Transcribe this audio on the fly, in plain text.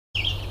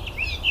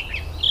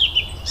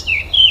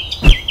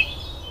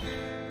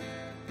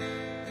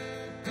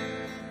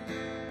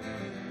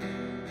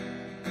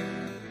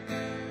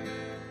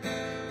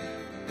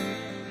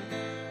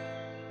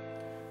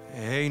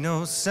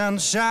no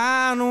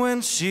sunshine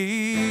when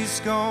she's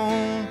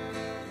gone.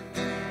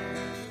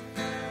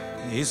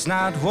 It's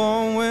not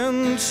warm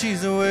when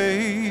she's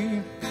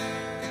away.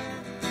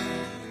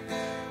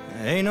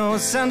 Ain't no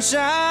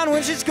sunshine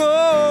when she's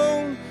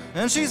gone,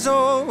 and she's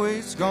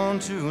always gone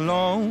too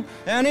long.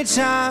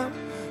 Anytime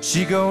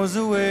she goes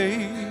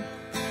away.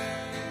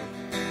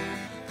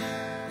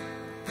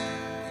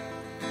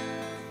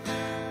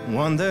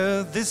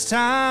 Wonder this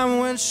time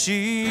when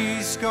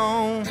she's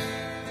gone,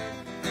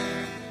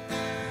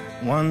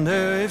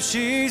 wonder if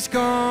she's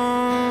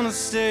gonna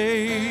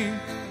stay.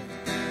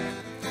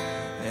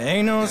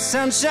 Ain't no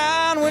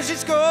sunshine when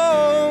she's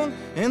gone,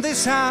 and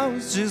this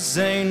house just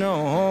ain't no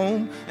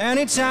home.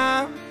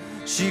 Anytime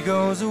she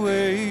goes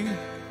away.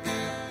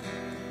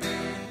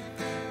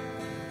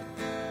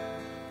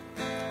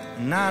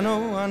 And I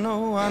know, I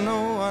know, I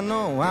know, I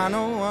know, I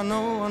know, I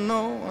know, I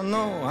know, I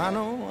know, I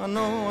know, I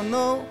know, I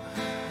know.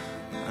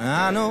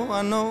 I know,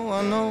 I know,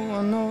 I know,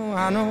 I know,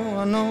 I know,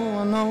 I know,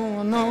 I know,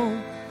 I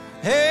know.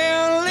 Hey,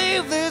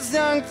 leave this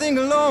young thing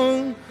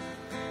alone.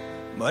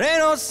 But ain't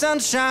no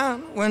sunshine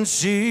when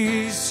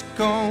she's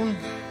gone.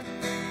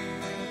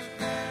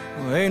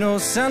 Ain't no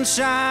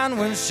sunshine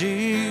when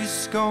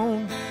she's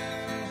gone.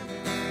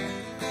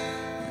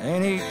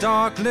 Any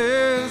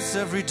darkness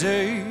every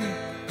day.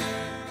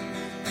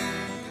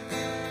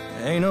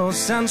 Ain't no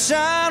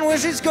sunshine when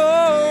she's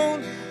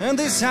gone, and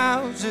this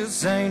house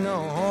just ain't no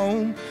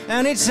home.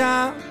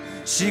 Anytime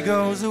she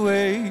goes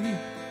away.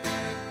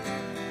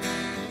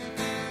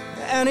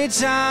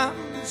 Anytime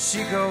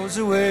she goes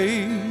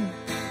away.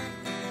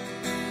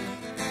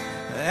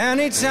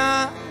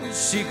 Anytime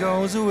she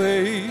goes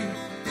away.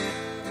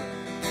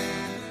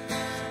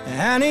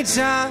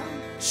 Anytime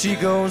she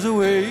goes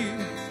away.